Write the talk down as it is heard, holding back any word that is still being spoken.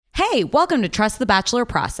Hey, welcome to Trust the Bachelor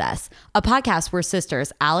Process, a podcast where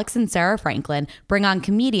sisters Alex and Sarah Franklin bring on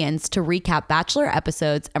comedians to recap Bachelor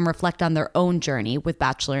episodes and reflect on their own journey with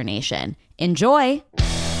Bachelor Nation. Enjoy!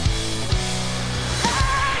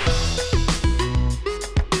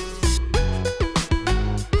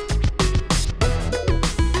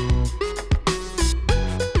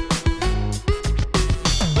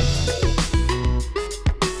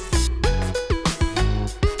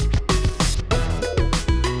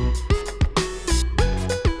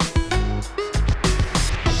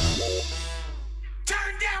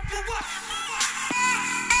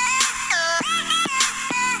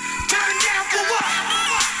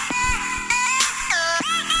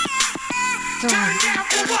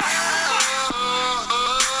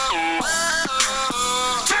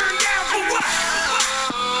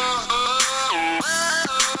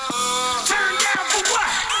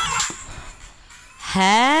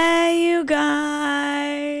 Hey, you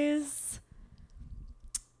guys.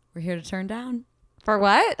 We're here to turn down. For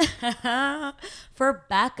what? For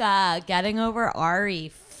Becca getting over Ari,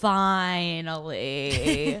 finally.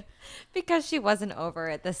 Because she wasn't over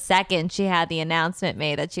it the second she had the announcement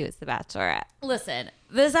made that she was the Bachelorette. Listen,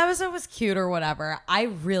 this episode was cute or whatever. I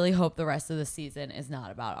really hope the rest of the season is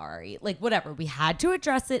not about Ari. Like, whatever. We had to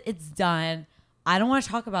address it. It's done. I don't want to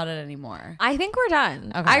talk about it anymore. I think we're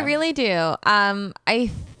done. Okay. I really do.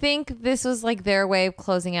 I think this was like their way of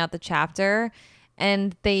closing out the chapter,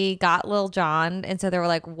 and they got Lil Jon, and so they were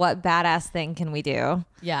like, what badass thing can we do?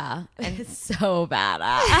 Yeah. And it's so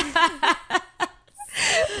badass.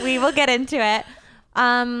 We will get into it.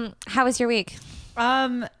 How was your week?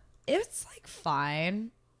 It's like fine.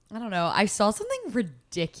 I don't know. I saw something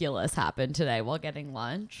ridiculous happen today while getting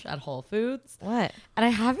lunch at Whole Foods. What? And I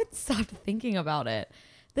haven't stopped thinking about it.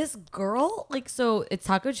 This girl, like, so it's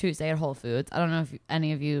Taco Tuesday at Whole Foods. I don't know if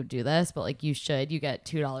any of you do this, but like you should. You get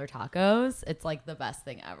 $2 tacos. It's like the best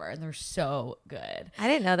thing ever. And they're so good. I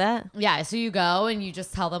didn't know that. Yeah. So you go and you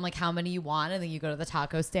just tell them like how many you want. And then you go to the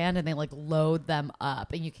taco stand and they like load them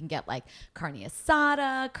up. And you can get like carne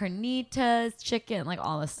asada, carnitas, chicken, like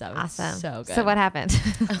all this stuff. Awesome. It's so good. So what happened?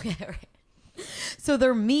 Okay, right. So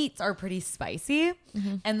their meats are pretty spicy.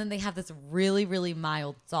 Mm-hmm. And then they have this really, really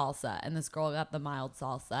mild salsa. And this girl got the mild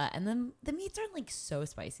salsa. And then the meats aren't like so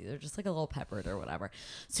spicy. They're just like a little peppered or whatever.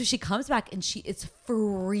 So she comes back and she is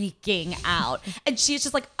freaking out. And she's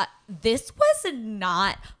just like, this was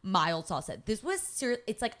not mild salsa. This was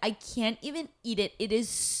it's like, I can't even eat it. It is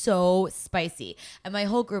so spicy. And my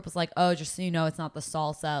whole group was like, oh, just so you know, it's not the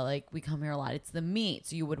salsa. Like, we come here a lot. It's the meat.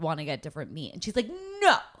 So you would want to get different meat. And she's like,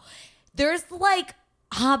 no. There's like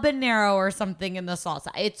habanero or something in the salsa.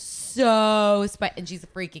 It's so spicy. And she's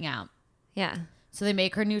freaking out. Yeah. So they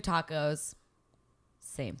make her new tacos.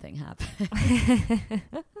 Same thing happened.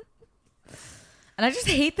 And I just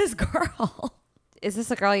hate this girl. Is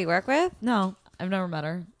this a girl you work with? No, I've never met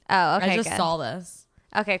her. Oh, okay. I just good. saw this.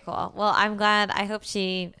 Okay, cool. Well, I'm glad. I hope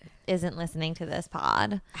she isn't listening to this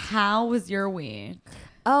pod. How was your week?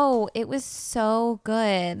 Oh, it was so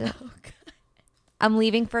good. Oh, God. I'm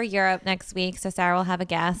leaving for Europe next week, so Sarah will have a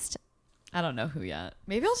guest. I don't know who yet.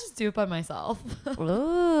 Maybe I'll just do it by myself.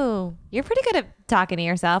 Ooh, you're pretty good at talking to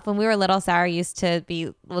yourself. When we were little, Sarah used to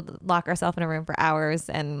would lock herself in a room for hours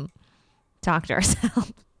and talk to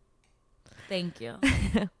herself. Thank you.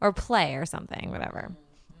 Or play or something, whatever.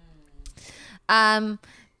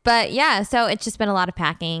 But yeah, so it's just been a lot of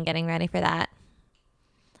packing and getting ready for that.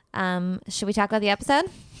 Should we talk about the episode?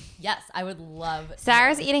 Yes, I would love.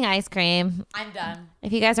 Sarah's eating ice cream. I'm done.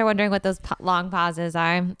 If you guys are wondering what those long pauses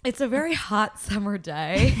are. It's a very hot summer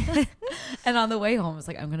day. And on the way home, I was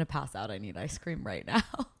like, I'm going to pass out. I need ice cream right now.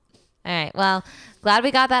 All right. Well, glad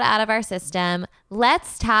we got that out of our system.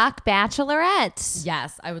 Let's talk Bachelorette.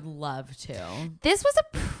 Yes, I would love to. This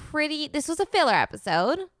was a filler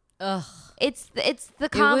episode. Ugh. It's the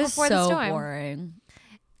calm it was before so the storm. Boring.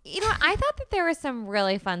 You know, I thought that there was some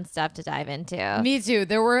really fun stuff to dive into. Me too.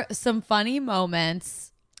 There were some funny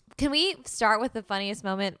moments. Can we start with the funniest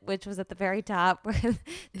moment, which was at the very top, where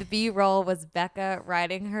the B-roll was Becca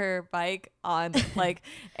riding her bike on like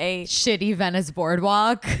a Shitty Venice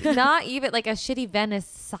boardwalk. not even like a shitty Venice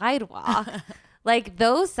sidewalk. Like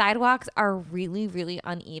those sidewalks are really, really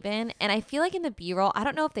uneven. And I feel like in the B-roll, I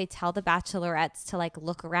don't know if they tell the bachelorettes to like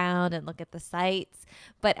look around and look at the sights,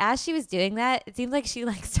 but as she was doing that, it seemed like she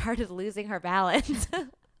like started losing her balance.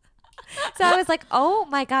 So I was like, oh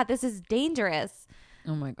my God, this is dangerous.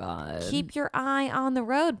 Oh my God. Keep your eye on the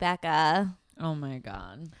road, Becca. Oh my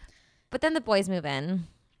God. But then the boys move in.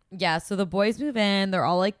 Yeah, so the boys move in. They're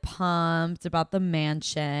all like pumped about the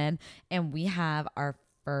mansion. And we have our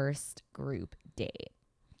first group date.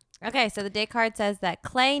 Okay, so the date card says that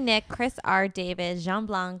Clay, Nick, Chris R, David, Jean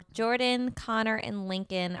Blanc, Jordan, Connor, and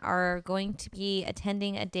Lincoln are going to be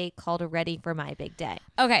attending a date called Ready for My Big Day.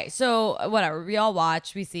 Okay, so whatever. We all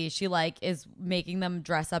watch. We see she like is making them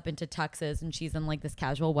dress up into tuxes and she's in like this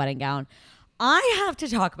casual wedding gown. I have to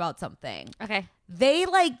talk about something. Okay. They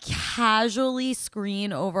like casually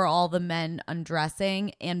screen over all the men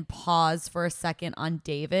undressing and pause for a second on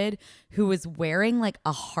David, who is wearing like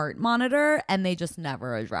a heart monitor, and they just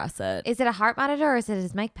never address it. Is it a heart monitor or is it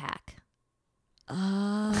his mic pack?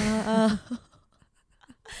 I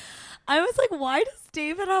was like, why does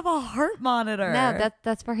David have a heart monitor? No,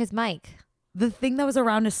 that's for his mic. The thing that was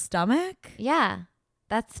around his stomach? Yeah.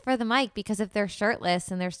 That's for the mic, because if they're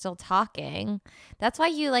shirtless and they're still talking, that's why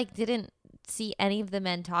you like didn't see any of the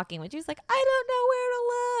men talking, which was like, I don't know where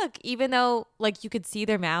to look. Even though like you could see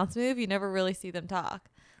their mouths move, you never really see them talk.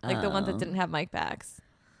 Like the ones that didn't have mic packs.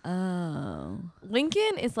 Oh.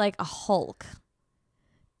 Lincoln is like a Hulk.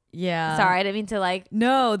 Yeah. Sorry, I didn't mean to like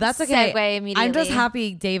No, that's okay. segue immediately. I'm just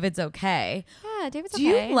happy David's okay. Yeah, David's Do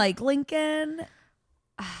okay. you like Lincoln?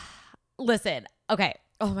 Listen, okay.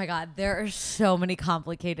 Oh my God, there are so many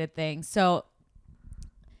complicated things. So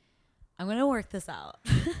I'm going to work this out.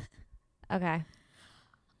 Okay.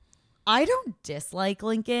 I don't dislike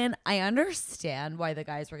Lincoln. I understand why the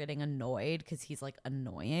guys were getting annoyed because he's like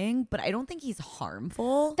annoying, but I don't think he's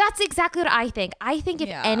harmful. That's exactly what I think. I think if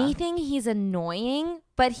Yeah. anything, he's annoying,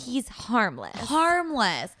 but he's harmless.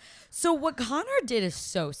 Harmless. So what Connor did is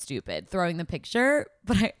so stupid, throwing the picture,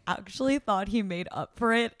 but I actually thought he made up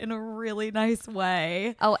for it in a really nice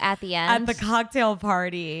way. Oh, at the end? At the cocktail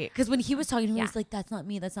party. Because when he was talking to me, Yeah. he was like, that's not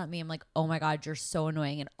me, that's not me. I'm like, oh my God, you're so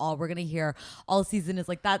annoying. And all we're going to hear all season is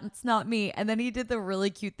like, that's not me. And then he did the really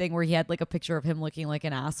cute thing where he had like a picture of him looking like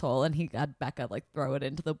an asshole and he had Becca like throw it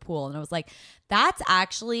into the pool. And I was like, that's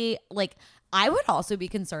actually like, I would also be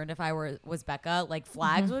concerned if I was Becca. Like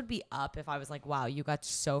flags would be up if I was like, wow, you got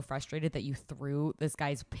so frustrated that you threw this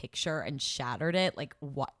guy's picture and shattered it. Like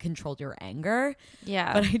what controlled your anger?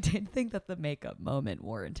 Yeah. But I did think that the makeup moment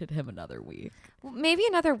warranted him another week. Maybe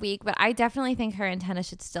another week, but I definitely think her antenna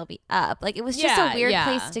should still be up. Like it was just Yeah, a weird yeah.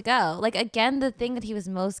 place to go. Like again, the thing that he was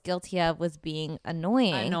most guilty of was being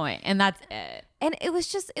annoying. Annoying. And that's it. And it was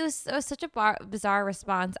such a bizarre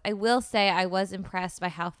response. I will say I was impressed by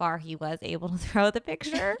how far he was able to throw the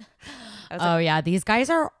picture. I was Oh like, yeah, these guys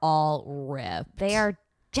are all ripped. they are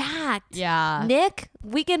jacked. Yeah. Nick,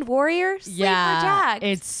 Weekend Warrior, super Yeah. jacked.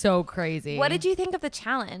 It's so crazy. What did you think of the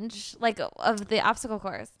challenge, like of the obstacle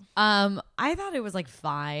course? I thought it was like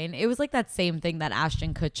fine. It was like that same thing that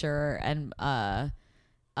Ashton Kutcher and Mila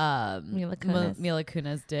Kunis. Mila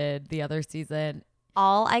Kunis did the other season.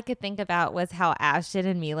 All I could think about was how Ashton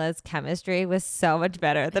and Mila's chemistry was so much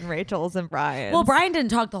better than Rachel's and Brian's. Well, Brian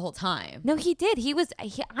didn't talk the whole time. No, he did. He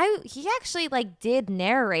actually like did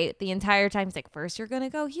narrate the entire time. He's like, first you're gonna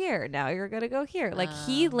go here, now you're gonna go here. Like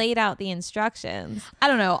he laid out the instructions. I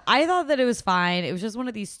don't know. I thought that it was fine. It was just one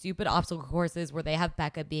of these stupid obstacle courses where they have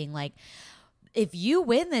Becca being like, if you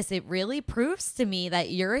win this, it really proves to me that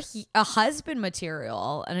you're a husband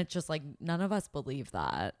material. And it's just like, none of us believe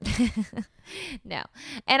that. No.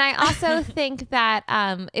 And I also think that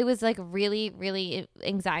it was like really, really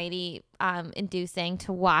anxiety inducing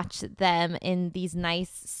to watch them in these nice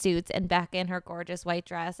suits and Becca in her gorgeous white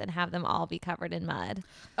dress and have them all be covered in mud.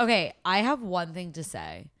 Okay, I have one thing to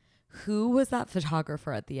say. Who was that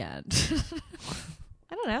photographer at the end?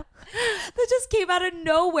 I don't know. That just came out of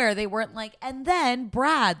nowhere. They weren't like, and then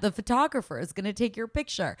Brad, the photographer, is going to take your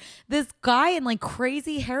picture. This guy in like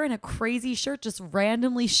crazy hair and a crazy shirt just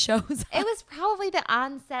randomly shows up. It was probably the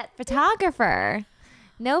on-set photographer.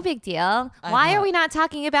 No big deal. I Why are know. we not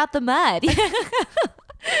talking about the mud?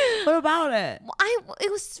 What about it?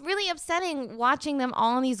 It was really upsetting watching them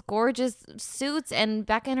all in these gorgeous suits and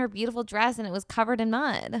Becca in her beautiful dress and it was covered in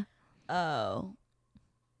mud. Oh,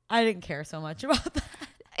 I didn't care so much about that.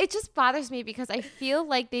 It just bothers me because I feel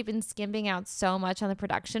like they've been skimping out so much on the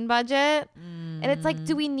production budget. And it's like,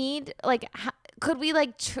 do we need like, could we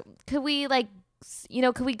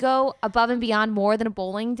go above and beyond more than a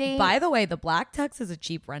bowling date? By the way, the Black Tux is a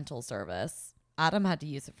cheap rental service. Adam had to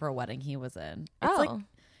use it for a wedding he was in. It's like,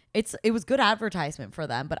 it was good advertisement for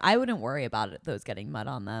them, but I wouldn't worry about it. Those getting mud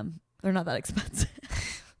on them. They're not that expensive.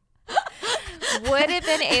 Would have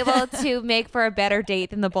been able to make for a better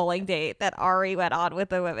date than the bowling date that Ari went on with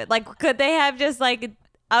the women. Like, could they have just like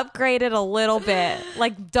upgraded a little bit,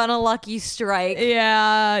 like done a lucky strike?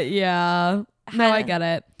 Yeah. No, I get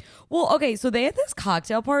it. Well, okay, so they had this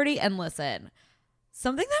cocktail party, and listen,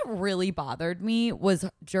 something that really bothered me was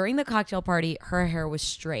during the cocktail party, her hair was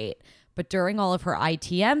straight, but during all of her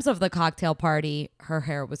ITMs of the cocktail party, her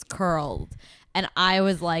hair was curled. And I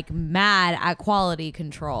was like mad at quality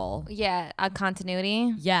control. Yeah,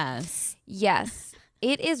 continuity. Yes. Yes.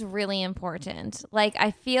 It is really important. Like,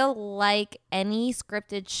 I feel like any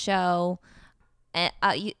scripted show,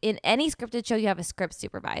 in any scripted show, you have a script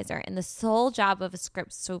supervisor. And the sole job of a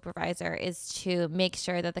script supervisor is to make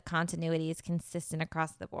sure that the continuity is consistent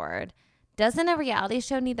across the board. Doesn't a reality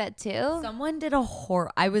show need that too? Someone did a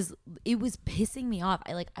it was pissing me off.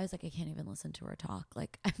 I was like, I can't even listen to her talk.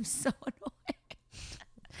 Like, I'm so annoyed.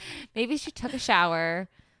 Maybe she took a shower.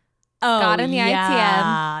 Oh, got in the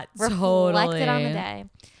yeah, ITM, reflected on the day.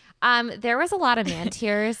 There was a lot of man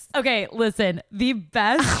tears. Okay, listen. The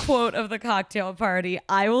best quote of the cocktail party,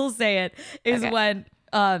 I will say it, is when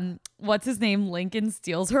what's his name, Lincoln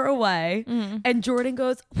steals her away, and Jordan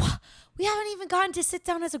goes, "We haven't even gotten to sit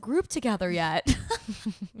down as a group together yet.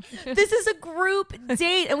 This is a group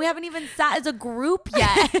date, and we haven't even sat as a group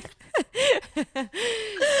yet."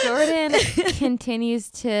 Jordan continues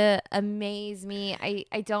to amaze me.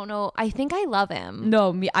 I don't know. I think I love him.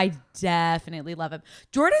 No, I definitely love him.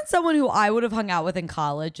 Jordan's someone who I would have hung out with in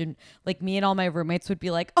college, and like me and all my roommates would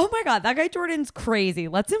be like, "Oh my God, that guy Jordan's crazy.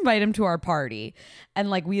 Let's invite him to our party." And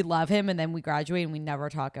like, we love him, and then we graduate and we never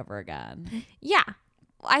talk ever again. Yeah.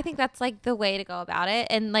 I think that's like the way to go about it.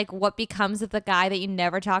 And like, what becomes of the guy that you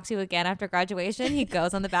never talk to again after graduation? He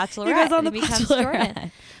goes on The Bachelorette. He goes on and The becomes Bachelorette.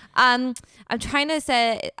 Jordan. I'm trying to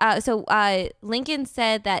say, Lincoln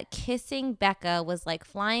said that kissing Becca was like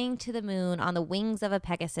flying to the moon on the wings of a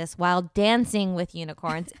Pegasus while dancing with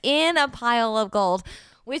unicorns in a pile of gold,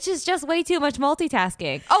 which is just way too much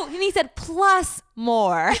multitasking. Oh, and he said plus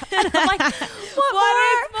more. And I'm like,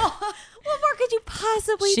 what more? What more could you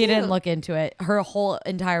possibly do? She didn't look into it. Her whole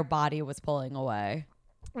entire body was pulling away.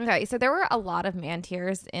 Okay, so there were a lot of man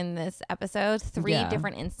tears in this episode. 3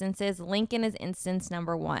 different instances. Lincoln is instance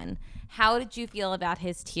number 1. How did you feel about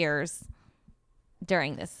his tears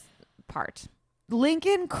during this part?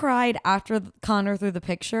 Lincoln cried after Connor threw the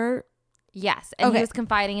picture. Yes, and he was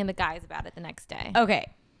confiding in the guys about it the next day. Okay.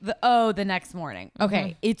 The next morning.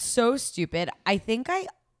 Okay. It's so stupid.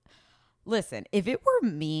 Listen, if it were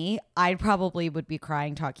me, I probably would be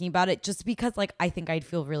crying talking about it just because like I think I'd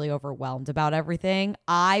feel really overwhelmed about everything.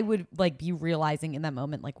 I would like be realizing in that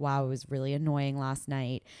moment like, wow, it was really annoying last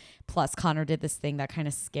night. Plus Connor did this thing that kind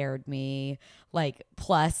of scared me. Like,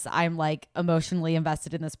 plus I'm like emotionally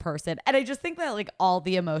invested in this person. And I just think that like all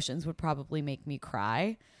the emotions would probably make me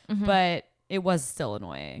cry, but it was still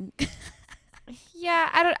annoying.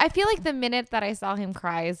 Yeah, I feel like the minute that I saw him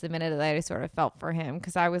cry is the minute that I sort of felt for him,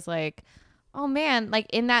 because I was like, oh man, like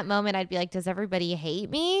in that moment I'd be like, does everybody hate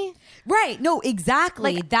me? Right. No,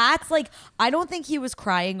 exactly. Like, that's like, I don't think he was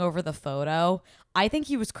crying over the photo. I think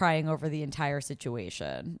he was crying over the entire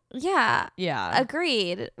situation. Yeah. Yeah.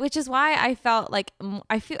 Agreed. Which is why I felt like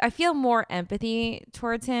I feel more empathy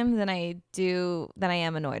towards him than I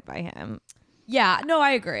am annoyed by him. Yeah, no,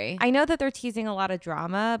 I agree. I know that they're teasing a lot of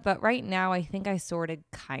drama, but right now I think I sort of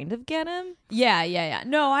kind of get him. Yeah.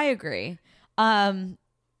 No, I agree. I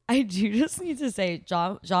do just need to say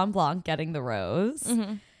Jean Blanc getting the rose.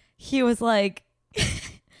 He was like,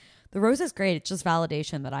 the rose is great. It's just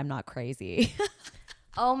validation that I'm not crazy.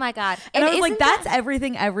 Oh my God. And I was like, that's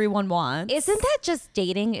everything everyone wants. Isn't that just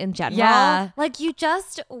dating in general? Yeah. Like you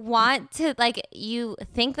just want to, like, you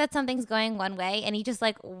think that something's going one way and you just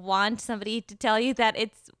like want somebody to tell you that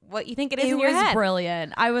it's what you think it is in your head. It was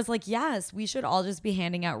brilliant. I was like, yes, we should all just be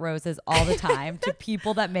handing out roses all the time to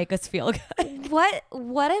people that make us feel good.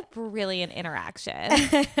 What a brilliant interaction.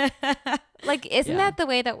 Like, isn't that the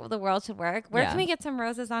way that the world should work? Where can we get some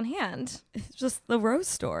roses on hand? It's just the rose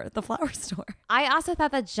store, the flower store. I also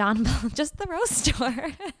thought that just the rose store.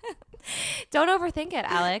 Don't overthink it,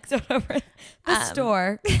 Alex. The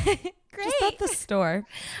store. Great. Just at the store.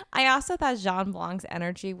 I also thought Jean Blanc's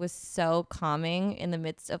energy was so calming in the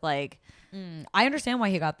midst of like, I understand why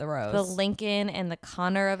he got the rose. the Lincoln and the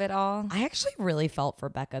Connor of it all. I actually really felt for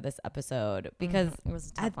Becca this episode because It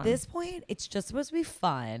was a tough at one. this point, it's just supposed to be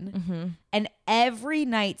fun. And every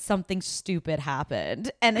night something stupid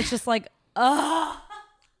happened. And it's just like, ugh.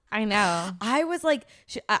 I know. I was like,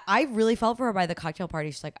 I really felt for her by the cocktail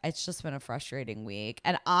party. She's like, it's just been a frustrating week.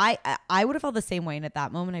 And I would have felt the same way. And at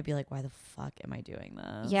that moment, I'd be like, why the fuck am I doing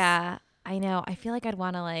this? Yeah, I know. I feel like I'd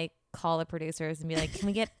want to like call the producers and be like, can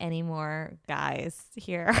we get any more guys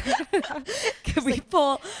here? Can we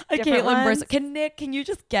pull a different Caitlin ones? Burst? Can you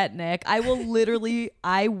just get Nick? I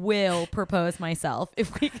will propose myself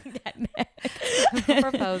if we can get Nick.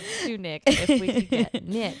 Propose to Nick if we can get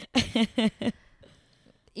Nick.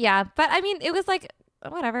 Yeah, but I mean, it was like,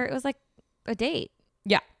 whatever. It was like a date.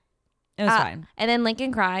 Yeah. It was fine. And then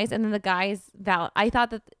Lincoln cries, and then the guys I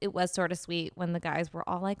thought that it was sort of sweet when the guys were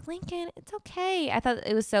all like, Lincoln, it's okay. I thought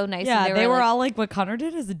it was so nice. Yeah, and they were like, all like, what Connor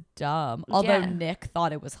did is dumb. Although Yeah. Nick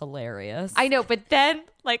thought it was hilarious. I know, but then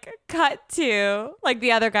like cut to like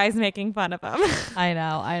the other guys making fun of him. I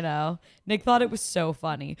know. Nick thought it was so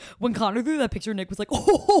funny. When Connor threw that picture, Nick was like,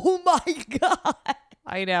 oh my God.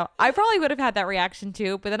 I know. I probably would have had that reaction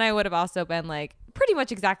too, but then I would have also been like pretty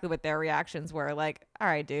much exactly what their reactions were. Like, all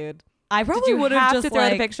right, dude. I Did probably you would have have just to throw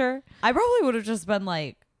like, the picture? I probably would have just been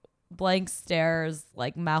like blank stares,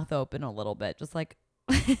 like mouth open a little bit, just like,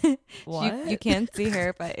 what? You can't see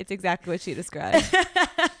her, but it's exactly what she described.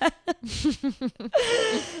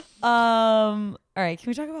 All right, can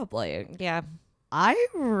we talk about Blake? Yeah. I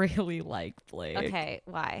really like Blake. Okay.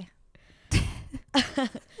 Why?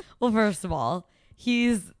 Well, first of all,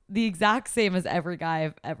 he's the exact same as every guy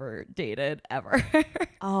I've ever dated ever.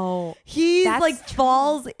 Oh, He's That's like true.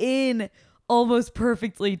 falls in almost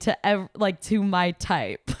perfectly to to my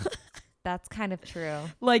type. that's kind of true.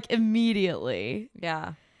 Like immediately.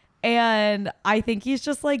 Yeah. And I think he's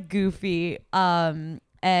just like goofy. And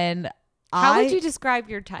How would you describe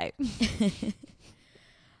your type?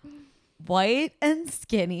 white and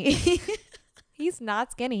skinny. He's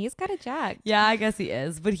not skinny. He's got a jack. Yeah, I guess he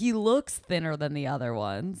is, but he looks thinner than the other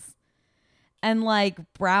ones. And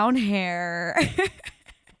like brown hair.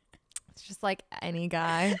 It's just like any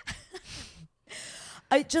guy.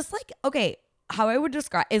 I just like, okay, how I would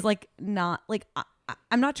describe is like not like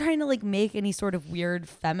I'm not trying to like make any sort of weird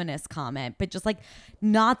feminist comment, but just like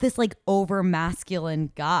not this like over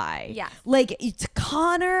masculine guy. Yes. Like it's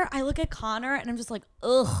Connor. I look at Connor and I'm just like,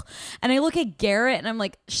 ugh. And I look at Garrett and I'm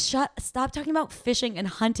like, stop talking about fishing and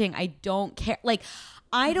hunting. I don't care. Like,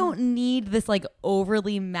 I don't need this like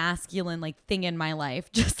overly masculine like thing in my life.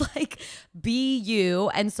 Just like be you.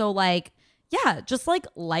 And so like, yeah, just like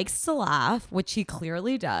likes to laugh, which he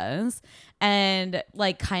clearly does, and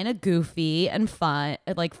like kind of goofy and fun,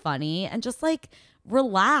 like funny, and just like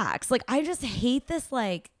relax. Like I just hate this.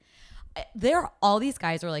 Like all these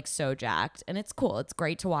guys are like so jacked, and it's cool. It's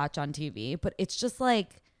great to watch on TV, but it's just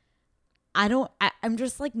like I'm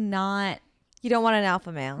just like not. You don't want an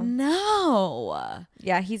alpha male. No.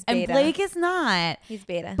 Yeah, he's And beta. Blake is not. He's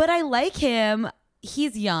beta. But I like him.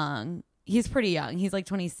 He's young. He's pretty young. He's like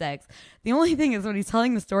 26. The only thing is when he's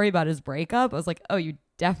telling the story about his breakup, I was like, oh, you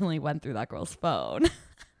definitely went through that girl's phone.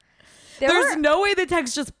 There's no way the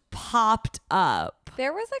text just popped up.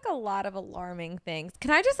 There was like a lot of alarming things.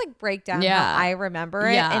 Can I just like break down Yeah. how I remember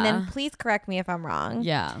it? Yeah. And then please correct me if I'm wrong.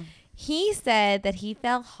 Yeah. He said that he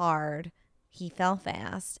fell hard, he fell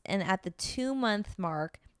fast, and at the 2-month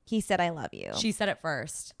mark, he said, I love you. She said it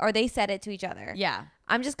first. Or they said it to each other. Yeah.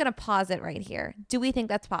 I'm just going to pause it right here. Do we think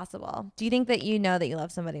that's possible? Do you think that you know that you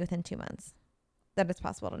love somebody within 2 months? That it's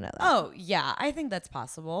possible to know that? Oh, yeah. I think that's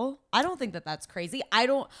possible. I don't think that that's crazy.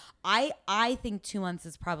 I think 2 months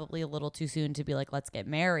is probably a little too soon to be like, let's get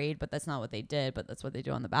married, but that's not what they did, but that's what they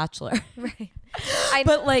do on The Bachelor. Right.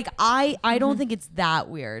 But like, I don't think it's that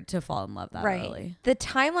weird to fall in love that early. The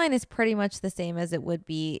timeline is pretty much the same as it would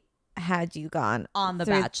be had you gone On The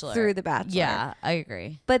through, Bachelor. through The Bachelor. Yeah, I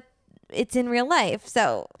agree. But it's in real life,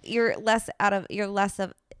 so you're less of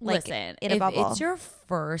like Listen, in a if bubble. it's your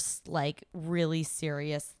first like really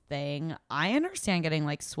serious thing, I understand getting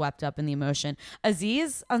like swept up in the emotion.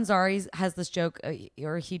 Aziz Ansari has this joke,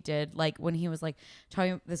 or he did, like when he was like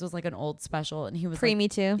talking. This was like an old special, and he was Pre like, Me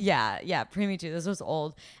Too. Yeah, pre Me Too. This was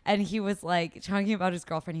old, and he was like talking about his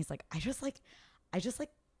girlfriend. He's like, I just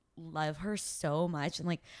love her so much, and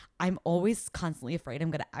like I'm always constantly afraid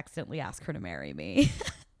I'm gonna accidentally ask her to marry me.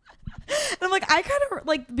 And I'm like, I kind of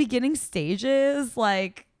like the beginning stages,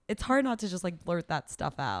 like it's hard not to just like blurt that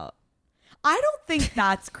stuff out. I don't think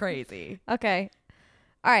that's crazy. Okay.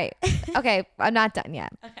 All right. Okay. I'm not done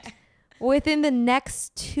yet. Okay. Within the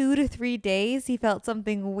next 2 to 3 days, he felt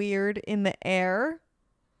something weird in the air.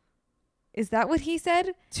 Is that what he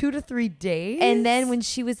said? 2 to 3 days. And then when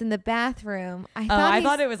she was in the bathroom, I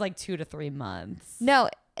thought it was like 2 to 3 months. No,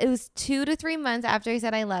 it was 2 to 3 months after he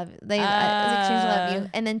said I love. They exchanged I love you,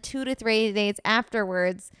 and then 2 to 3 days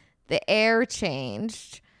afterwards, the air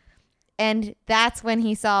changed, and that's when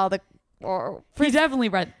he saw He definitely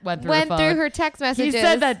went through her text messages. He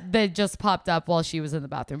said that they just popped up while she was in the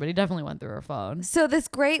bathroom, but he definitely went through her phone. So this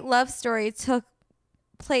great love story took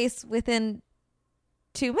place within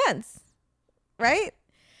 2 months, right?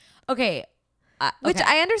 Okay. Which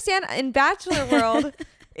I understand in Bachelor world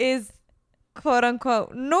is quote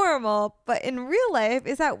unquote normal, but in real life,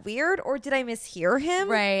 is that weird, or did I mishear him?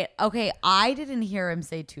 Right. Okay. I didn't hear him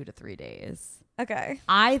say 2 to 3 days. Okay.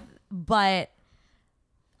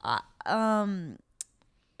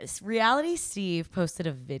 Reality Steve posted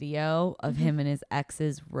a video of him and his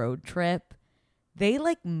ex's road trip. They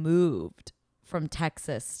like moved from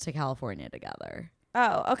Texas to California together.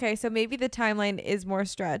 Oh, okay. So maybe the timeline is more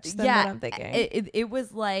stretched than what I'm thinking. It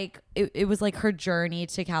was like it was like her journey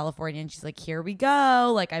to California, and she's like, here we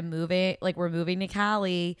go. Like I'm moving, like we're moving to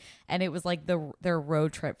Cali, and it was like their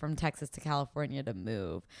road trip from Texas to California to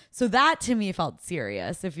move. So that to me felt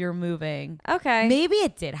serious. If you're moving, Okay. maybe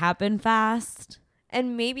it did happen fast.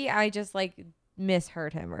 And maybe I just like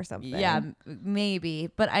misheard him or something. Yeah, maybe.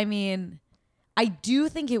 But I mean, I do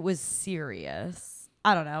think it was serious.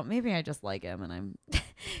 I don't know. Maybe I just like him and I'm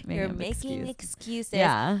You're making excuses.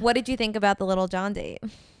 Yeah. What did you think about the Little John date?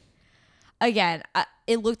 Again,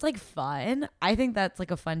 it looked like fun. I think that's like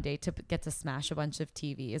a fun day to get to smash a bunch of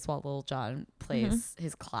TVs while Lil Jon plays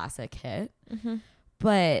his classic hit.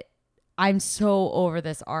 But I'm so over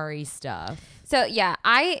this Ari stuff. So yeah,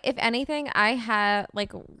 if anything, I have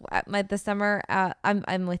like the summer.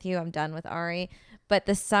 I'm with you. I'm done with Ari. But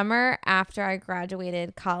the summer after I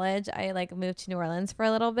graduated college, I like moved to New Orleans for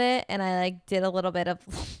a little bit, and I like did a little bit of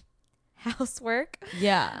housework.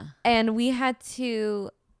 Yeah. And we had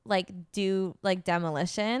to like do like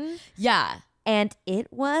demolition, Yeah. and it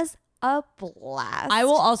was a blast. I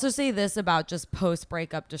will also say this about just post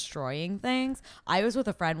breakup destroying things. I was with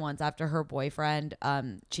a friend once after her boyfriend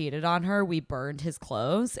cheated on her. We burned his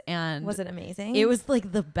clothes, and Was it amazing? it was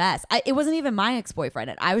like the best. It wasn't even my ex-boyfriend.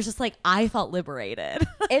 And I was just like, I felt liberated.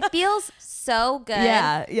 It feels so good.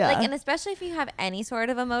 Yeah, yeah. Like, and especially if you have any sort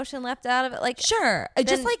of emotion left out of it, like Sure. Just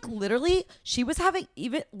Then- like literally, she was having,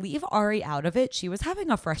 even leave Ari out of it, she was having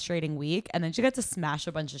a frustrating week, and then she got to smash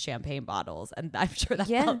a bunch of champagne bottles, and I'm sure that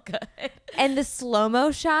Yeah. felt good. And the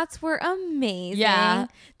slow-mo shots were amazing. Yeah.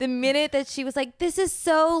 The minute that she was like, this is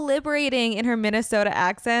so liberating in her Minnesota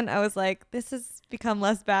accent, I was like, this has become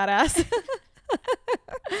less badass.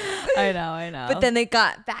 I know. But then they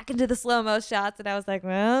got back into the slow-mo shots, and I was like,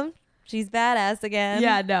 well, she's badass again.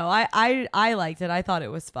 yeah, no, I liked it. I thought it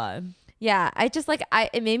was fun. Yeah. I just like,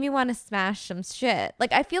 it made me want to smash some shit.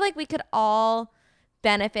 Like, I feel like we could all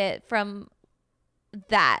benefit from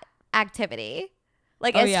that activity.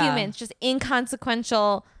 Like, Oh, as yeah. humans, just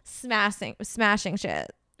inconsequential smashing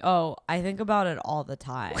shit. Oh, I think about it all the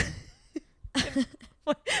time.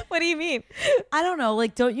 What do you mean? I don't know.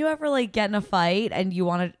 Like, don't you ever like get in a fight and you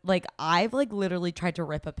want to like? I've like literally tried to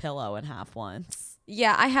rip a pillow in half once.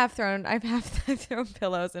 Yeah, I've thrown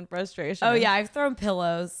pillows in frustration. Oh yeah, I've thrown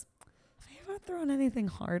pillows. Have I ever thrown anything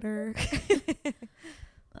harder?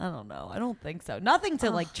 I don't know. I don't think so. Nothing to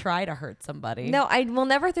like try to hurt somebody. No, I will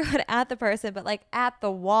never throw it at the person, but like at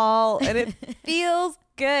the wall, and it feels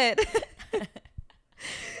good.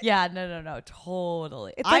 Yeah, no,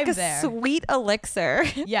 totally. It's like I'm a there. sweet elixir.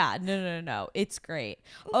 Yeah, no. It's great.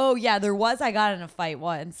 Oh yeah, I got in a fight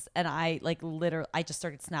once, and I like literally, I just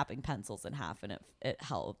started snapping pencils in half, and it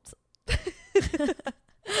helped.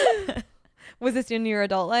 Was this in your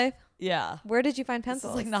adult life? Yeah. Where did you find This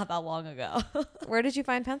pencils? is like not that long ago. Oh, Where did you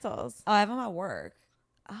find pencils? I have them at work.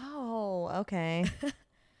 Oh, okay.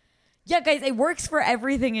 Yeah, guys, it works for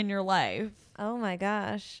everything in your life. Oh my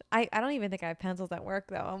gosh. I don't even think I have pencils at work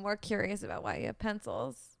though. I'm more curious about why you have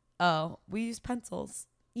pencils. Oh, we use pencils.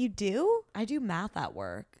 You do? I do math at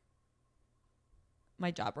work.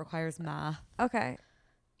 My job requires math. Okay.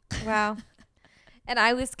 Wow. And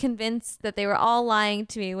I was convinced that they were all lying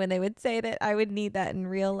to me when they would say that I would need that in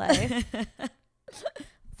real life. It's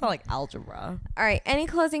not like algebra. All right. Any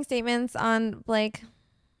closing statements on Blake,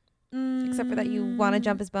 except for that you want to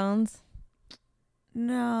jump his bones?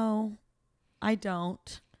 No, I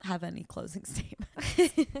don't have any closing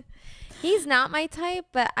statements. He's not my type,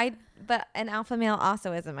 but an alpha male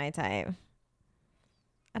also isn't my type.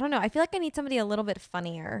 I don't know. I feel like I need somebody a little bit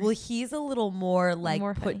funnier. Well, he's a little more like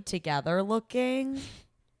More put funny. together looking.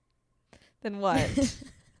 Then what?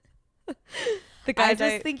 The I guys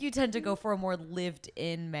just think you tend to go for a more lived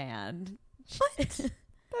in man. That's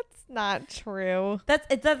not true. That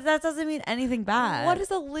doesn't mean anything bad. What is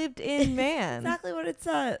a lived-in man? Exactly what it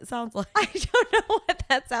sounds like. I don't know what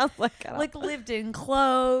that sounds like at all. Like lived in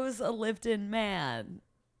clothes, a lived in man.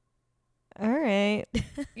 All right.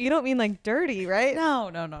 You don't mean like dirty, right? No.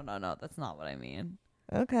 That's not what I mean.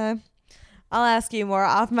 Okay. I'll ask you more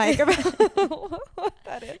off mic about what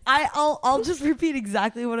that is. I'll just repeat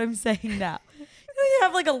exactly what I'm saying now. You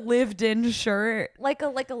have like a lived in shirt. Like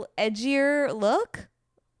a edgier look?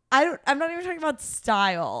 I'm not even talking about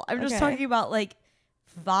style. I'm just Okay. talking about like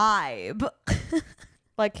vibe.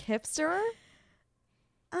 Like hipster?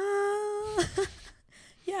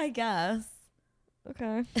 Yeah, I guess.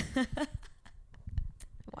 Okay.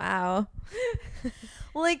 Wow.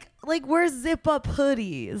 Like wear zip up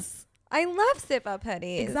hoodies. I love zip up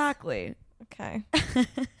hoodies. Exactly. Okay.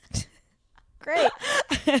 Great.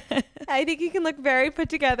 I think you can look very put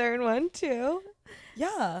together in one too.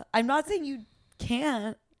 Yeah. I'm not saying you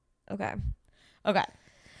can't. Okay. Okay.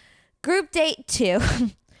 Group date 2.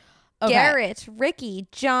 Okay. Garrett, Ricky,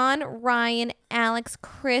 John, Ryan, Alex,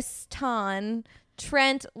 Chris, Ton,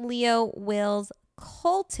 Trent, Leo, Wills,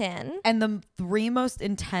 Colton. And the 3 most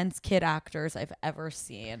intense kid actors I've ever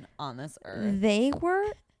seen on this earth. They were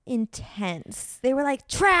intense. They were like,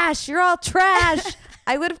 trash, you're all trash.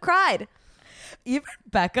 I would have cried. Even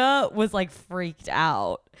Becca was like freaked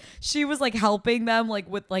out. She was like helping them like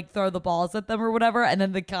with like throw the balls at them or whatever, and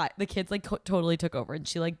then the kids like totally took over, and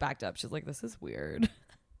she like backed up. She's like, this is weird.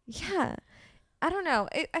 Yeah. I don't know.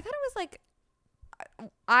 I thought it was like,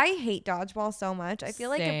 I hate dodgeball so much. I feel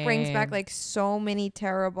like it brings back Same. like so many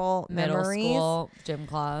terrible Middle memories. school gym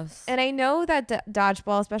class. And I know that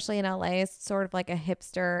dodgeball, especially in LA, is sort of like a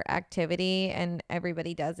hipster activity and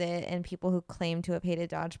everybody does it. And people who claim to have hated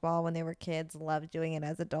dodgeball when they were kids love doing it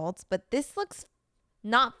as adults. But this looks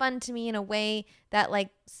not fun to me in a way that like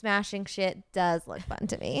smashing shit does look fun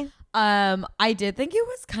to me. I did think it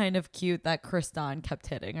was kind of cute that Kristan kept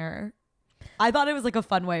hitting her. I thought it was like a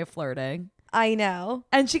fun way of flirting. I know.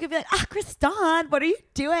 And she could be like, Kristan, what are you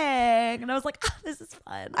doing? And I was like, this is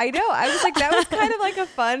fun. I know. I was like, that was kind of like a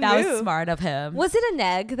fun That move. was smart of him. Was it a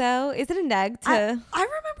neg though? Is it a neg to... I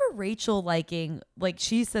remember Rachel liking, like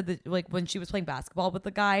she said that like when she was playing basketball with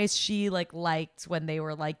the guys, she like liked when they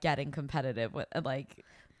were like getting competitive with like.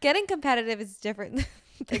 Getting competitive is different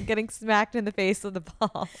than getting smacked in the face with the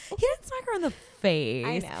ball. He didn't smack her in the face.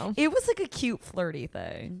 I know. It was like a cute flirty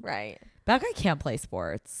thing. Right. That guy can't play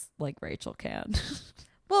sports like Rachel can.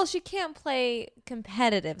 Well, she can't play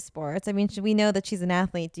competitive sports. I mean, we know that she's an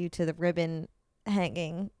athlete due to the ribbon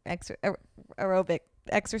hanging aerobic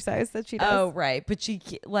exercise that she does. Oh, right. But she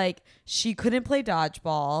couldn't play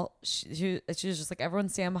dodgeball. She was just like, everyone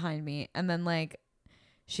stand behind me. And then like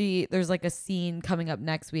there's like a scene coming up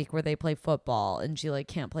next week where they play football and she like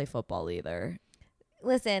can't play football either.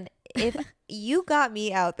 Listen, if you got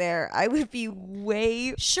me out there, I would be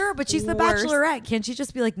way Sure, but she's the worse. Bachelorette. Can't she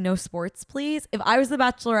just be like, no sports, please? If I was the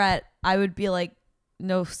Bachelorette, I would be like,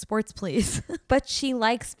 no sports, please. But she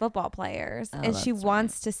likes football players and she that's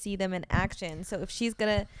wants to see them in action. So if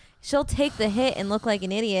she'll take the hit and look like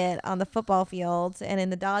an idiot on the football field and in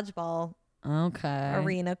the dodgeball Okay.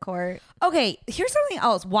 arena court. Okay, here's something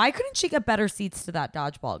else. Why couldn't she get better seats to that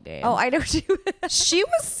dodgeball game? Oh, I know She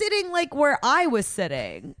was sitting like where I was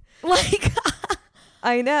sitting. Like,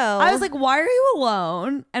 I know. I was like, why are you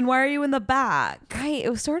alone? And why are you in the back? right. It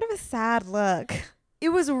was sort of a sad look. It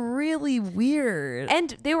was really weird. And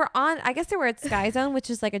they were I guess they were at Sky Zone, which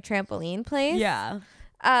is like a trampoline place. Yeah.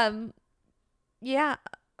 Yeah.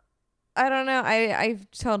 I don't know. I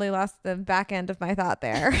totally lost the back end of my thought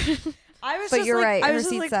there. I was But just you're like, right, I her was just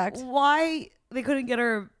seat like, sucked. why they couldn't get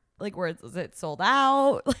her, like, where was it sold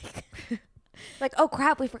out? Like, Like, oh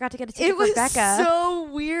crap, we forgot to get a ticket it was for Becca. so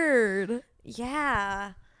weird.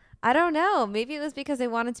 Yeah. I don't know. Maybe it was because they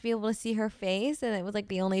wanted to be able to see her face and it was like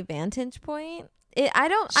the only vantage point.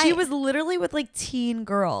 She was literally with like teen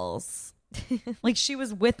girls. Like she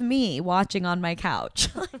was with me watching on my couch.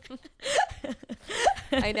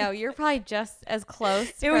 I know. You're probably just as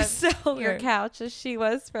close It was from so your weird. couch as she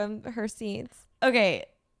was from her seats. Okay.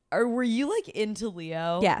 Were you like into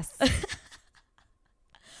Leo? Yes.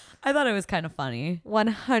 I thought it was kind of funny.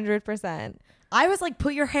 100%. I was like,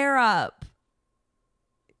 put your hair up.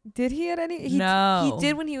 Did he at any? No. He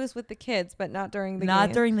did when he was with the kids, but not during the Not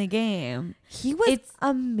game. during the game. He was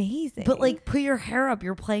amazing. But like, put your hair up.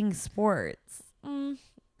 You're playing sports. Mm,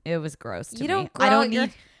 It was gross to You me. don't grow I don't out your-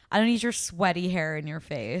 need. I don't need your sweaty hair in your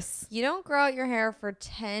face. you don't grow out your hair for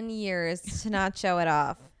 10 years to not show it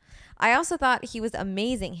off. I also thought he was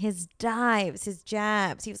amazing. His dives, his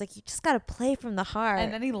jabs. He was like, you just got to play from the heart.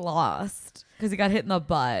 And then he lost because he got hit in the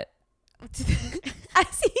butt.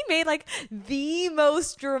 As he made like the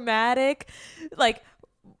most dramatic like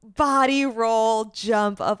body roll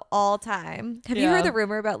jump of all time. Have you Yeah. heard the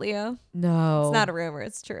rumor about Leo? No, It's not a rumor,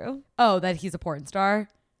 it's true. Oh, that he's a porn star.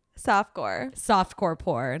 Softcore. Softcore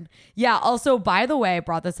porn. Yeah. Also, by the way, I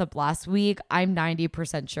brought this up last week. I'm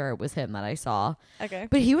 90% sure it was him that I saw. Okay.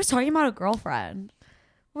 But he was talking about a girlfriend.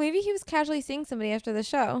 Maybe he was casually seeing somebody after the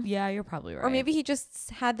show. Yeah, you're probably right. Or maybe he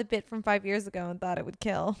just had the bit from 5 years ago and thought it would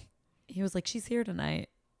kill. he was like, she's here tonight.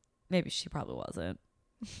 Maybe she probably wasn't.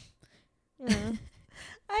 Mm.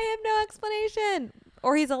 I have no explanation.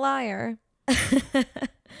 Or he's a liar.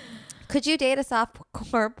 Could you date a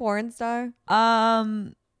softcore porn star?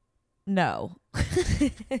 No.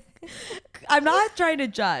 I'm not trying to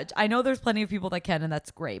judge. I know there's plenty of people that can, and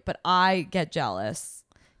that's great, but I get jealous.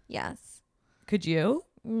 Yes. Could you?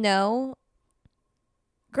 No.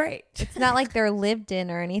 Great. It's not like they're lived in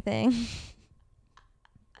or anything.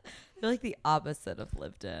 They're like the opposite of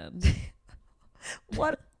lived in.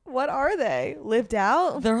 What are they? Lived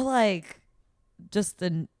out? They're like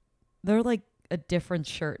they're like a different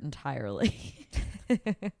shirt entirely.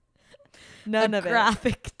 None a of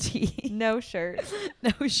graphic tee. No shirt.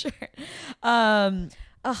 No shirt.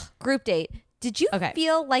 Group date. Did you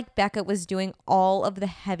feel like Becca was doing all of the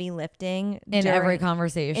heavy lifting in every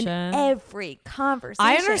conversation? In every conversation.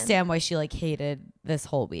 I understand why she like hated this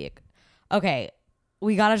whole week. Okay,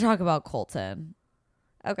 we got to talk about Colton.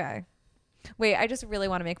 Okay. Wait, I just really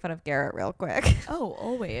want to make fun of Garrett real quick. Oh,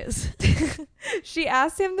 always. She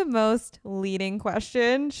asked him the most leading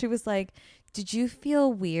question. She was like, did you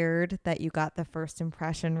feel weird that you got the first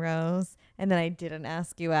impression rose and then I didn't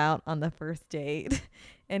ask you out on the first date?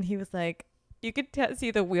 And he was like, you could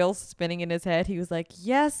see the wheels spinning in his head. He was like,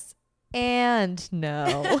 yes and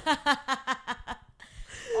no.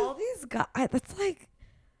 All these guys, that's like,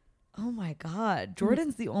 oh my God.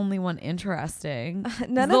 Jordan's the only one interesting. He's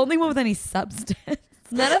the only one with any substance.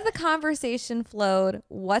 None of the conversation flowed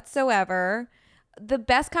whatsoever. The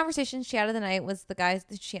best conversation she had of the night was the guys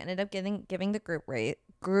that she ended up giving the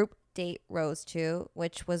group date rose to,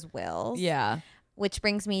 which was Will's. Yeah. Which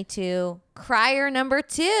brings me to crier number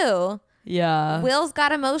 2. Yeah. Will's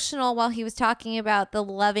got emotional while he was talking about the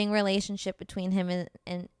loving relationship between him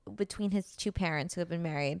and between his two parents who have been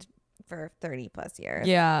married for 30 plus years.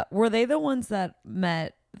 Yeah. Were they the ones that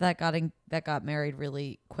got married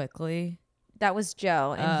really quickly? That was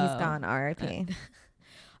Joe, and he's gone. R.I.P.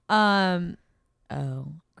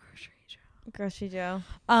 Grocery Joe.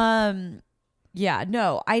 Yeah,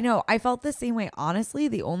 no, I know. I felt the same way. Honestly,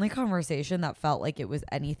 the only conversation that felt like it was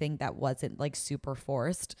anything that wasn't like super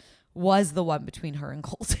forced was the one between her and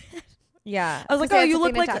Colton. Yeah. I was like, oh, you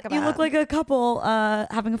look like a couple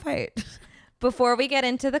having a fight. Before we get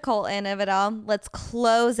into the Colton of it all, let's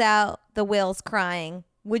close out the Wills crying.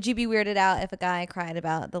 Would you be weirded out if a guy cried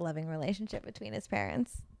about the loving relationship between his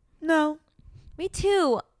parents? No. Me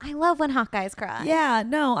too. I love when hot guys cry. Yeah,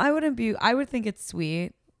 no, I wouldn't be. I would think it's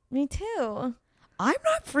sweet. Me too. I'm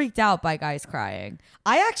not freaked out by guys crying.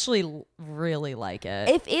 I actually really like it.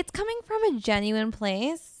 If it's coming from a genuine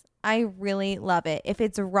place, I really love it. If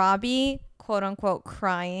it's Robbie, quote unquote,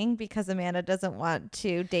 crying because Amanda doesn't want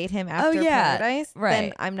to date him after Paradise,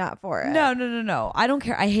 then I'm not for it. No. I don't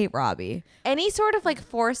care. I hate Robbie. Any sort of like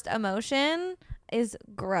forced emotion is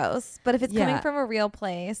gross. But if it's coming from a real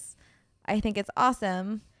place, I think it's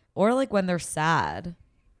awesome. Or like when they're sad.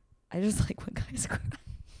 I just like when guys cry.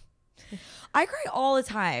 I cry all the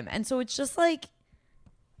time. And so it's just like,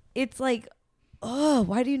 oh,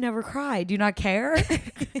 why do you never cry? Do you not care?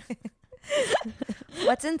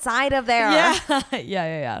 What's inside of there?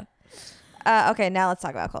 Yeah. Okay, now let's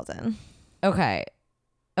talk about Colton. Okay.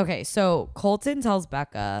 So Colton tells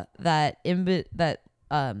Becca that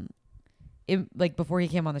before he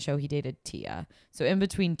came on the show, he dated Tia. So in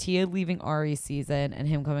between Tia leaving Ari's season and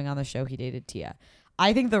him coming on the show, he dated Tia.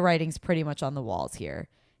 I think the writing's pretty much on the walls here.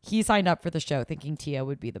 He signed up for the show thinking Tia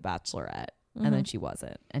would be the Bachelorette, and then she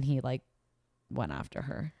wasn't, and he like went after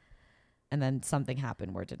her, and then something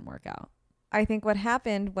happened where it didn't work out. I think what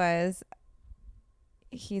happened was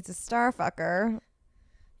he's a star fucker.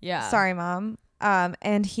 Yeah. Sorry, Mom.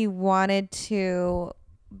 And he wanted to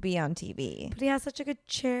be on TV. But he has such a good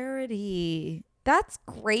charity. That's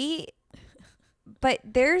great. But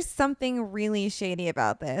there's something really shady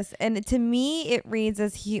about this. And to me, it reads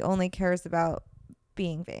as he only cares about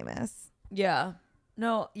being famous. Yeah.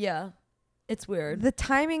 No, yeah. It's weird. The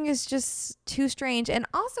timing is just too strange. And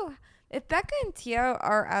also, if Becca and Tia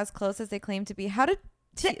are as close as they claim to be, how did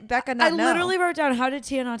Becca not know? I literally wrote down, how did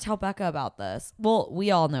Tia not tell Becca about this? Well,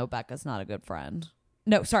 we all know Becca's not a good friend.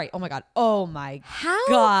 No, sorry. Oh my God. How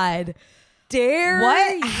God. dare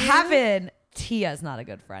what you? happened? Tia's not a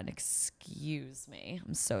good friend. Excuse me.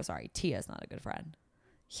 I'm so sorry. Tia's not a good friend.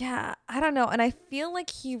 Yeah, I don't know. And I feel like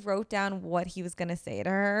he wrote down what he was going to say to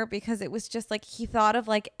her because it was just like he thought of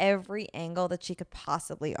like every angle that she could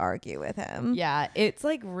possibly argue with him. Yeah, it's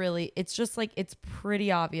like really, it's just like, it's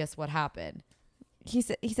pretty obvious what happened. He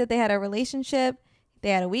said they had a relationship.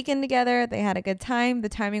 They had a weekend together. They had a good time. The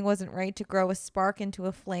timing wasn't right to grow a spark into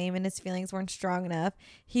a flame, and his feelings weren't strong enough.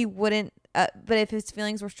 He wouldn't, but if his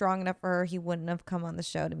feelings were strong enough for her, he wouldn't have come on the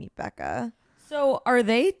show to meet Becca. So are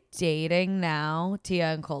they dating now,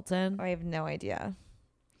 Tia and Colton? I have no idea.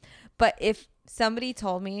 But if somebody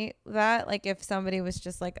told me that, like if somebody was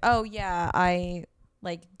just like, oh yeah, I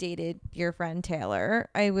like dated your friend Taylor,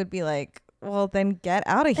 I would be like, well, then get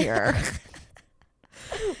out of here.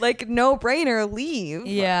 Like, no brainer, leave.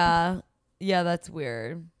 Yeah. Yeah, that's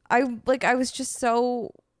weird. I was just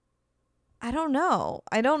so, I don't know.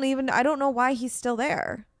 I don't know why he's still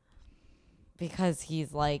there. Because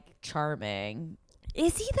he's like charming.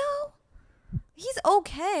 Is he though? He's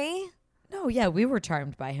okay. No, yeah, we were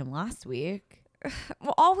charmed by him last week.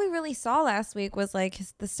 Well, all we really saw last week was like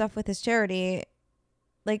the stuff with his charity.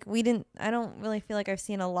 Like I don't really feel like I've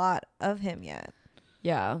seen a lot of him yet.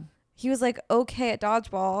 Yeah. He was like okay at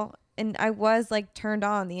dodgeball, and I was like turned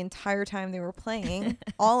on the entire time they were playing.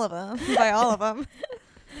 All of them. By all of them.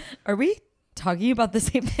 Are we talking about the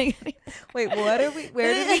same thing anymore? Wait, where did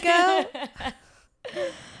we go?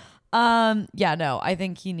 Yeah, no, I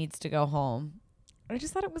think he needs to go home. I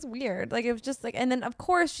just thought it was weird. Like, it was just like, and then of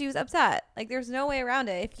course she was upset. Like, there's no way around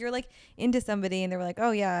it. If you're like into somebody and they were like,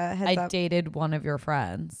 oh yeah, heads I up, dated one of your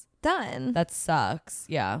friends. done. That sucks.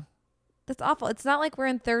 Yeah. That's awful. It's not like we're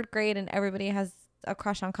in 3rd grade and everybody has a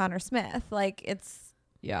crush on Connor Smith. Like, it's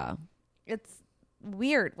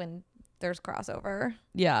weird when there's crossover.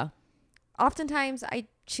 Yeah. Oftentimes I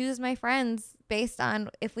choose my friends based on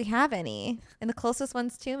if we have any, and the closest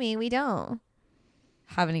ones to me, we don't.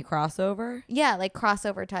 Have any crossover? Yeah, like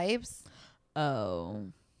crossover types.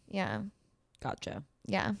 Oh, Yeah. gotcha.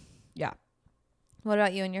 Yeah. Yeah. What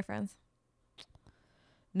about you and your friends?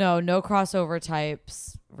 No crossover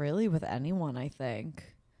types really with anyone, I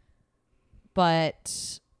think.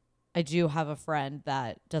 But I do have a friend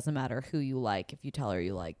that doesn't matter who you like. If you tell her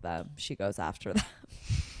you like them, she goes after them.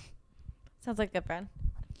 Sounds like a good friend.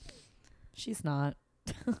 She's not.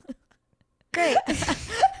 Great.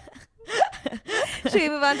 Should we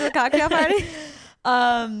move on to the cocktail party?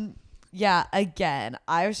 Yeah, again,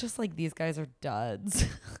 I was just like, these guys are duds.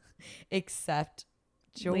 Except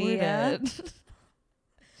Jordan. Leah?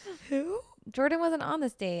 Who? Jordan wasn't on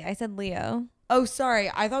this date. I said Leo. Oh,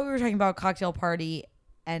 sorry. I thought we were talking about cocktail party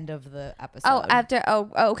end of the episode.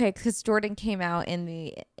 Okay, because Jordan came out in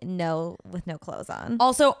the with no clothes on.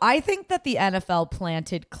 Also, I think that the NFL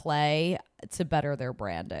planted Clay to better their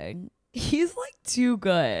branding. He's like too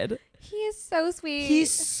good. He is so sweet.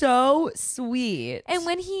 He's so sweet. And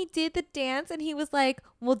when he did the dance and he was like,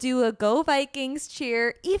 we'll do a Go Vikings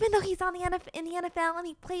cheer, even though he's in the NFL and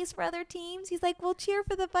he plays for other teams, he's like, we'll cheer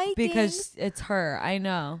for the Vikings. Because it's her. I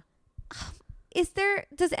know.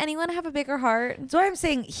 Does anyone have a bigger heart? So I'm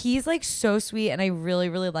saying he's like so sweet and I really,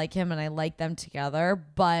 really like him and I like them together,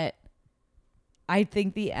 but I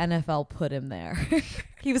think the NFL put him there.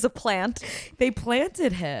 He was a plant. They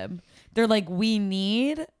planted him. They're like, we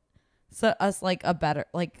need us like a better,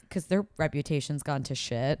 like, because their reputation's gone to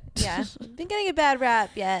shit. Yeah. Been getting a bad rap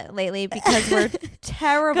lately because we're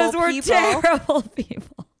terrible people. Because we're terrible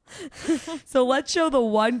people. So let's show the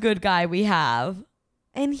one good guy we have.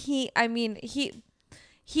 And he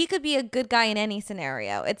could be a good guy in any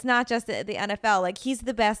scenario. It's not just the NFL. Like, he's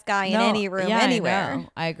the best guy in any room, anywhere.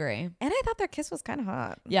 I agree. And I thought their kiss was kind of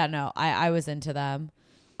hot. Yeah, no, I was into them.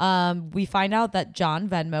 We find out that John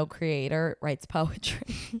Venmo creator writes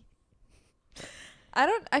poetry.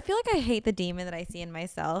 I feel like I hate the demon that I see in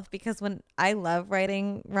myself, because when I love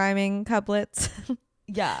writing rhyming couplets.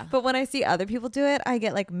 Yeah. But when I see other people do it, I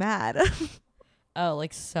get like mad. Oh,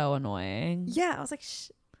 like so annoying. Yeah. I was like,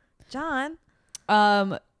 John.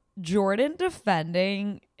 Jordan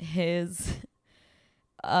defending his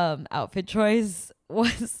outfit choice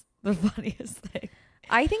was the funniest thing.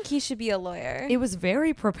 I think he should be a lawyer. It was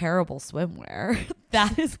very preparable swimwear.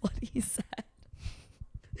 That is what he said.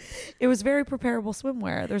 It was very preparable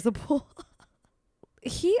swimwear. There's a pool.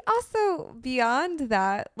 He also, beyond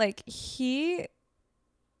that, like, he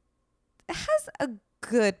has a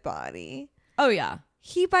good body. Oh, yeah.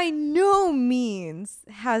 He by no means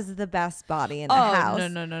has the best body in the house.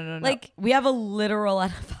 No. Like, we have a literal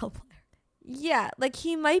NFL player. Yeah, like,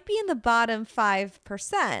 he might be in the bottom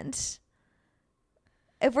 5%.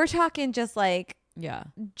 If we're talking just like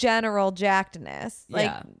general jackedness. Like,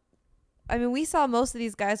 yeah. I mean, we saw most of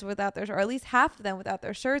these guys without their, or at least half of them without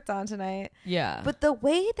their shirts on tonight. Yeah. But the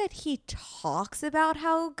way that he talks about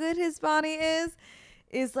how good his body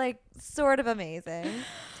is like sort of amazing.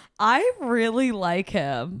 I really like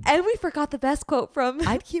him. And we forgot the best quote from.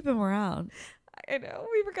 I'd keep him around. I know.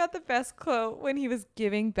 We forgot the best quote when he was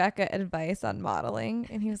giving Becca advice on modeling.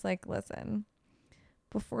 And he was like, listen,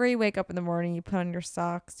 before you wake up in the morning, you put on your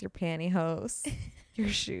socks, your pantyhose, your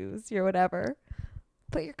shoes, your whatever.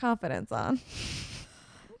 Put your confidence on.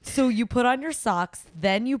 So you put on your socks,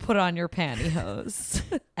 then you put on your pantyhose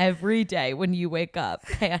every day when you wake up.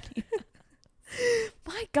 Pantyhose.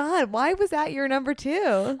 My God, why was that your number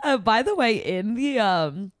 2? By the way, in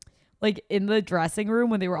the like in the dressing room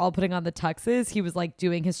when they were all putting on the tuxes, he was like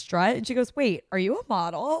doing his strut, and she goes, "Wait, are you a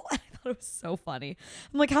model?" I thought it was so funny.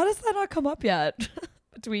 I'm like, how does that not come up yet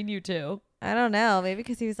between you two? I don't know. Maybe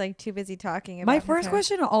because he was like too busy talking about My his first hair.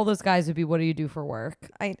 question to all those guys would be, "What do you do for work?"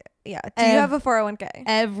 Yeah. Do you have a 401k?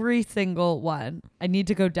 Every single one. I need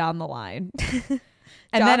to go down the line, and John?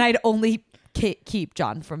 then I'd only keep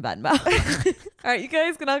John from Venmo. All right, you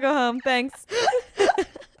guys can all go home. Thanks.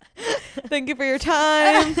 Thank you for your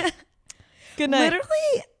time. Good night.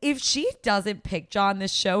 Literally, if she doesn't pick John,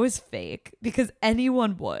 this show is fake because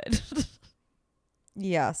anyone would.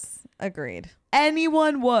 Yes, agreed.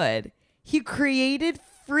 Anyone would. He created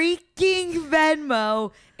freaking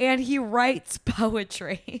Venmo and he writes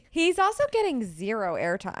poetry. He's also getting 0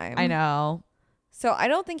 airtime. I know. So I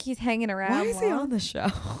don't think he's hanging around. Why is he long. on the show?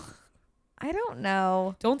 I don't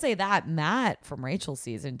know. Don't say that. Matt from Rachel's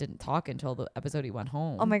season didn't talk until the episode he went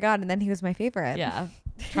home. Oh my God. And then he was my favorite. Yeah.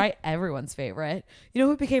 Try everyone's favorite. You know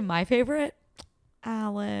who became my favorite?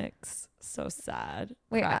 Alex. So sad.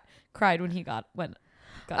 Wait, Cried when he got sent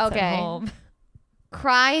Okay. home.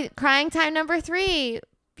 Crying time number 3.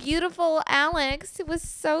 Beautiful Alex. It was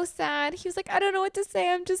so sad. He was like, I don't know what to say.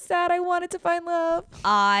 I'm just sad. I wanted to find love.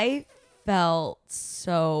 I felt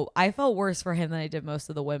worse for him than I did most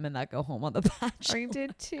of the women that go home on The Bachelor. I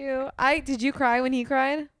did too. Did you cry when he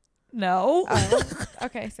cried? No. Oh,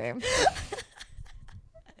 okay, same.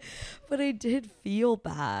 But I did feel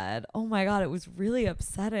bad. Oh my God, it was really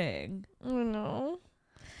upsetting. Oh no.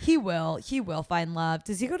 He will find love.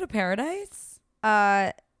 Does he go to paradise?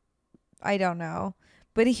 I don't know.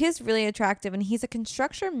 But he is really attractive, and he's a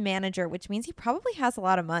construction manager, which means he probably has a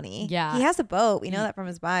lot of money. Yeah. He has a boat. We know that from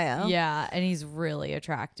his bio. Yeah, and he's really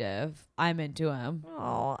attractive. I'm into him.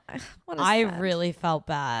 Oh, what a I sad. really felt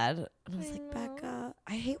bad. And I was I like, know. Becca,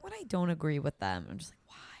 I hate when I don't agree with them. I'm just like,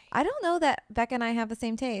 why? I don't know that Becca and I have the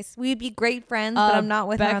same taste. We'd be great friends, but I'm not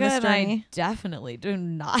with Becca her on this and journey. I definitely do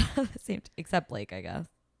not have the same, except Blake, I guess.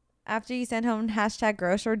 After you send home hashtag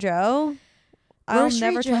Grocer Joe, I'll Grocery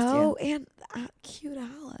never trust Joe you. and cute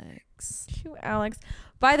Alex. Cute Alex.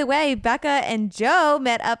 By the way, Becca and Joe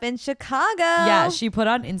met up in Chicago. Yeah, she put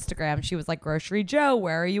on Instagram. She was like, Grocery Joe,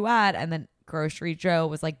 where are you at? And then Grocery Joe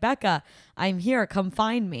was like, Becca, I'm here. Come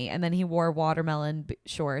find me. And then he wore watermelon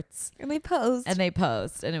shorts and they posed. and they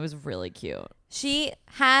posed. And it was really cute. She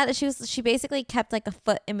basically kept like a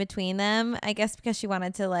foot in between them, I guess, because she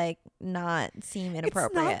wanted to like not seem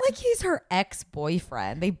inappropriate. It's not like he's her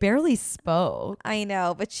ex-boyfriend. They barely spoke. I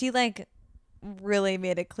know, but she like really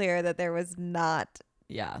made it clear that there was not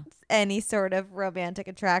Yeah. any sort of romantic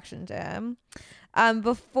attraction to him.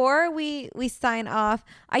 Before we sign off,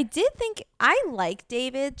 I did think I like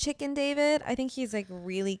Chicken David. I think he's like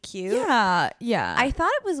really cute. Yeah. Yeah. I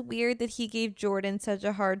thought it was weird that he gave Jordan such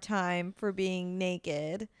a hard time for being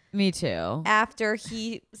naked Me too. after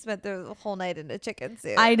he spent the whole night in a chicken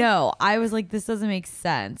suit. I know. I was like, this doesn't make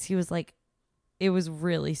sense. He was like, it was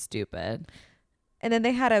really stupid. And then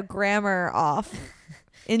they had a grammar off.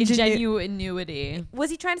 Ingenuity. Was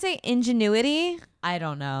he trying to say ingenuity? I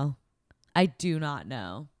don't know. I do not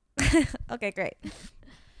know. Okay, great.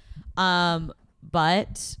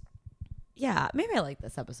 But yeah, maybe I like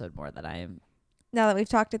this episode more than I am. Now that we've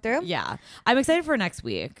talked it through. Yeah. I'm excited for next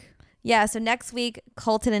week. Yeah, so next week,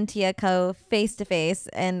 Colton and Tia go face to face,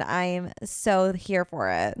 and I'm so here for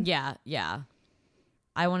it. Yeah. Yeah.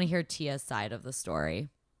 I want to hear Tia's side of the story.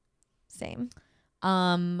 Same.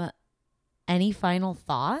 Any final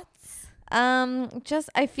thoughts? Just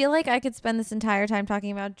I feel like I could spend this entire time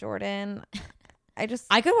talking about Jordan.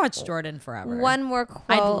 I could watch Jordan forever. One more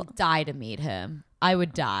quote. I'd die to meet him. I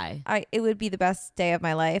would die. It would be the best day of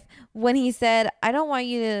my life. When he said, I don't want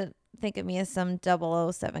you to think of me as some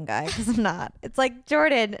 007 guy, because I'm not. It's like,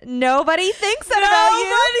 Jordan, nobody thinks that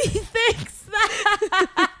about you. Nobody thinks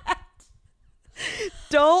that.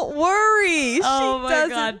 Don't worry. Oh She my doesn't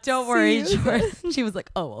God. Don't worry, see you. Jordan. She was like,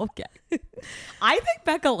 oh, okay. I think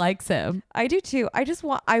Becca likes him. I do too.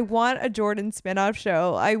 I want a Jordan spinoff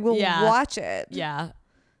show. I will Yeah. watch it. Yeah.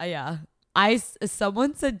 Yeah.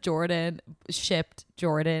 Someone said Jordan shipped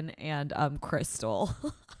Jordan and Crystal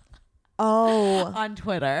Oh. on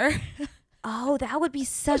Twitter. Oh, that would be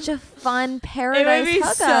such a fun It paradise would be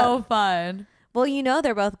hookup. so fun. Well, you know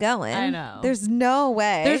they're both going. I know. There's no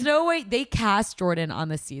way. There's no way they cast Jordan on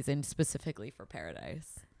the season specifically for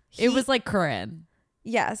Paradise. It was like Corinne.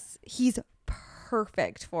 Yes, he's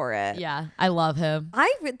perfect for it. Yeah, I love him.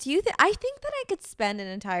 I think that I could spend an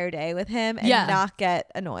entire day with him and Yeah. not get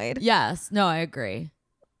annoyed. Yes, no, I agree.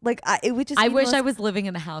 Like it would just. I be the wish most- I was living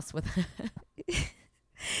in the house with him.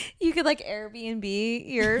 You could like Airbnb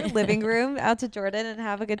your living room out to Jordan and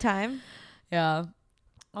have a good time. Yeah.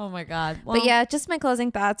 Oh my God. Well, But yeah, just my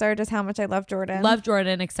closing thoughts are just how much I love Jordan. love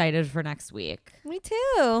Jordan. Excited for next week. Me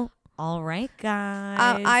too. All right,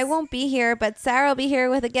 guys. I won't be here, but Sarah will be here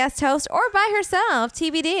with a guest host or by herself.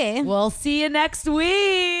 TBD. We'll see you next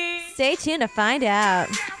week. Stay tuned to find out.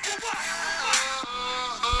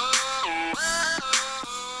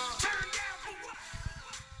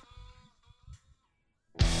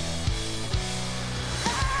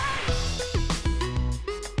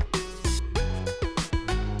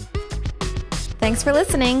 Thanks for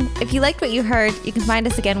listening. If you liked what you heard, you can find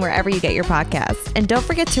us again wherever you get your podcasts. And don't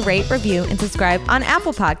forget to rate, review, and subscribe on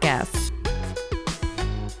Apple Podcasts.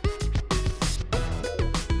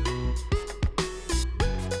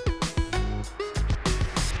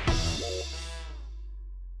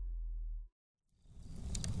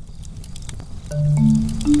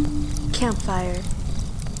 Campfire.